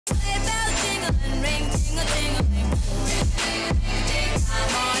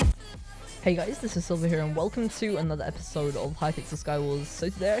Hey guys, this is Silver here and welcome to another episode of Hypixel Skywars. So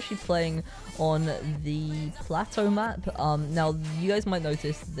today I'm actually playing on the plateau map. Now you guys might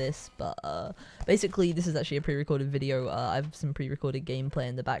notice this, but basically this is actually a pre-recorded video. I have some pre-recorded gameplay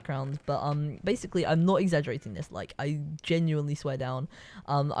in the background, but basically I'm not exaggerating this, like I genuinely swear down.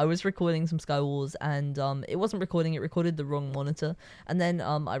 I was recording some Skywars and it wasn't recording, it recorded the wrong monitor, and then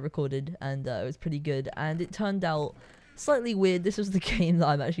I recorded and it was pretty good, and it turned out slightly weird. This was the game that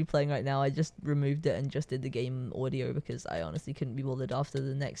I'm actually playing right now. I just removed it and just did the game audio because I honestly couldn't be bothered after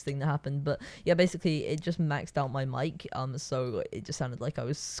the next thing that happened. But yeah, basically it just maxed out my mic, so it just sounded like I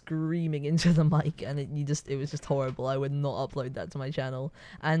was screaming into the mic, and it was just horrible. I would not upload that to my channel.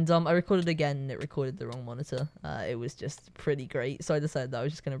 And I recorded again and it recorded the wrong monitor. It was just pretty great, so I decided that I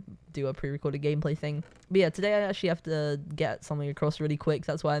was just gonna do a pre-recorded gameplay thing. But yeah, today I actually have to get something across really quick.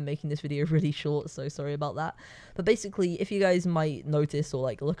 That's why I'm making this video really short, so sorry about that. But basically, if you guys might notice or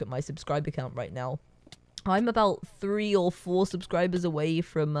like look at my subscriber count right now, I'm about 3 or 4 subscribers away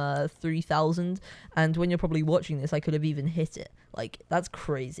from 3,000, and when you're probably watching this, I could have even hit it. Like, that's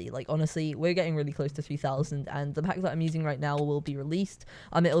crazy. Like, honestly, we're getting really close to 3,000, and the pack that I'm using right now will be released.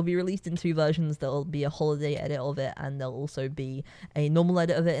 It'll be released in 2 versions. There'll be a holiday edit of it, and there'll also be a normal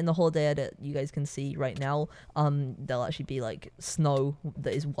edit of it. In the holiday edit, you guys can see right now, there'll actually be, like, snow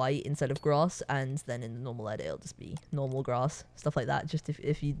that is white instead of grass, and then in the normal edit, it'll just be normal grass, stuff like that, just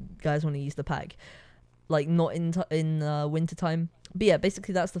if you guys want to use the pack. Like, not in winter time. But yeah,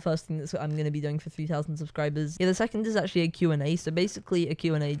 basically that's the first thing that I'm going to be doing for 3,000 subscribers. Yeah, the second is actually a Q&A. So basically a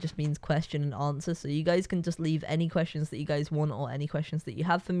Q&A just means question and answer. So you guys can just leave any questions that you guys want or any questions that you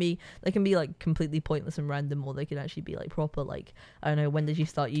have for me. They can be like completely pointless and random, or they can actually be like proper, like, I don't know, when did you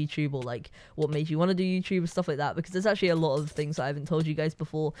start YouTube, or like what made you want to do YouTube, stuff like that, because there's actually a lot of things that I haven't told you guys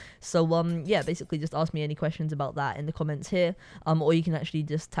before. So yeah, basically just ask me any questions about that in the comments here, or you can actually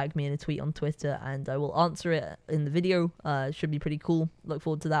just tag me in a tweet on Twitter and I will answer it in the video. It should be pretty cool. Look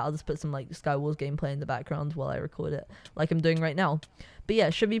forward to that. I'll just put some like Skywars gameplay in the background while I record it, like I'm doing right now. But yeah,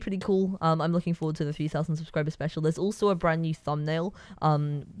 it should be pretty cool. I'm looking forward to the 3,000 subscriber special. There's also a brand new thumbnail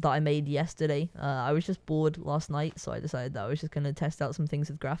that I made yesterday. I was just bored last night, so I decided that I was just going to test out some things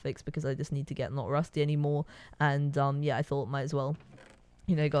with graphics because I just need to get not rusty anymore. And yeah, I thought might as well,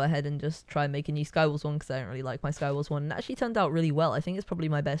 you know, go ahead and just try and make a new Skywars one, because I don't really like my Skywars one. And it actually turned out really well. I think it's probably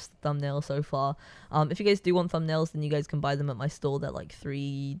my best thumbnail so far. If you guys do want thumbnails, then you guys can buy them at my store. They're like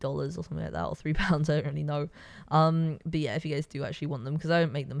 $3 or something like that, or £3, I don't really know. But yeah, if you guys do actually want them, because I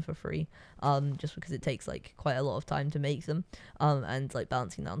don't make them for free, just because it takes like quite a lot of time to make them, and like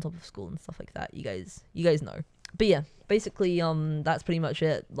balancing that on top of school and stuff like that. You guys know. But yeah, basically that's pretty much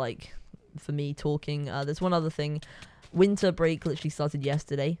it, like, for me talking. There's one other thing. Winter break literally started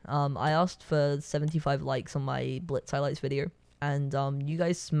yesterday. I asked for 75 likes on my Blitz highlights video, and you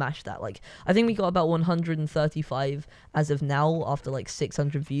guys smashed that. Like, I think we got about 135 as of now after like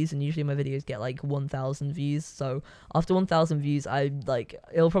 600 views, and usually my videos get like 1,000 views. So after 1,000 views,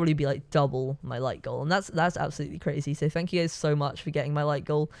 it'll probably be like double my like goal, and that's absolutely crazy. So thank you guys so much for getting my like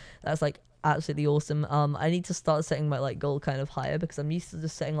goal. That's like absolutely awesome. I need to start setting my like goal kind of higher, because I'm used to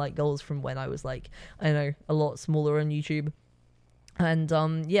just setting like goals from when I was like, I don't know, a lot smaller on YouTube. And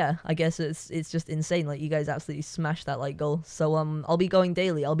yeah, I guess it's just insane. Like, you guys absolutely smashed that like goal. So I'll be going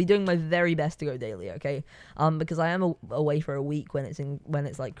daily. I'll be doing my very best to go daily, okay? Because I am away for a week when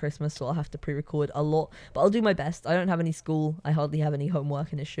it's like Christmas, so I'll have to pre-record a lot. But I'll do my best. I don't have any school. I hardly have any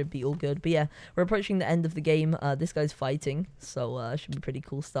homework, and it should be all good. But yeah, we're approaching the end of the game. This guy's fighting, so should be pretty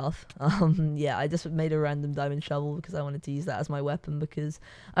cool stuff. Yeah, I just made a random diamond shovel because I wanted to use that as my weapon, because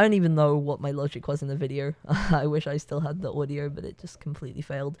I don't even know what my logic was in the video. I wish I still had the audio, but it just completely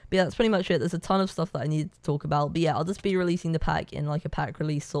failed. But yeah, that's pretty much it. There's a ton of stuff that I needed to talk about, but yeah, I'll just be releasing the pack in like a pack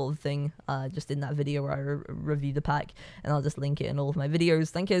release sort of thing, just in that video where I review the pack, and I'll just link it in all of my videos.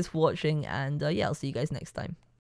 Thank you guys for watching, and yeah, I'll see you guys next time.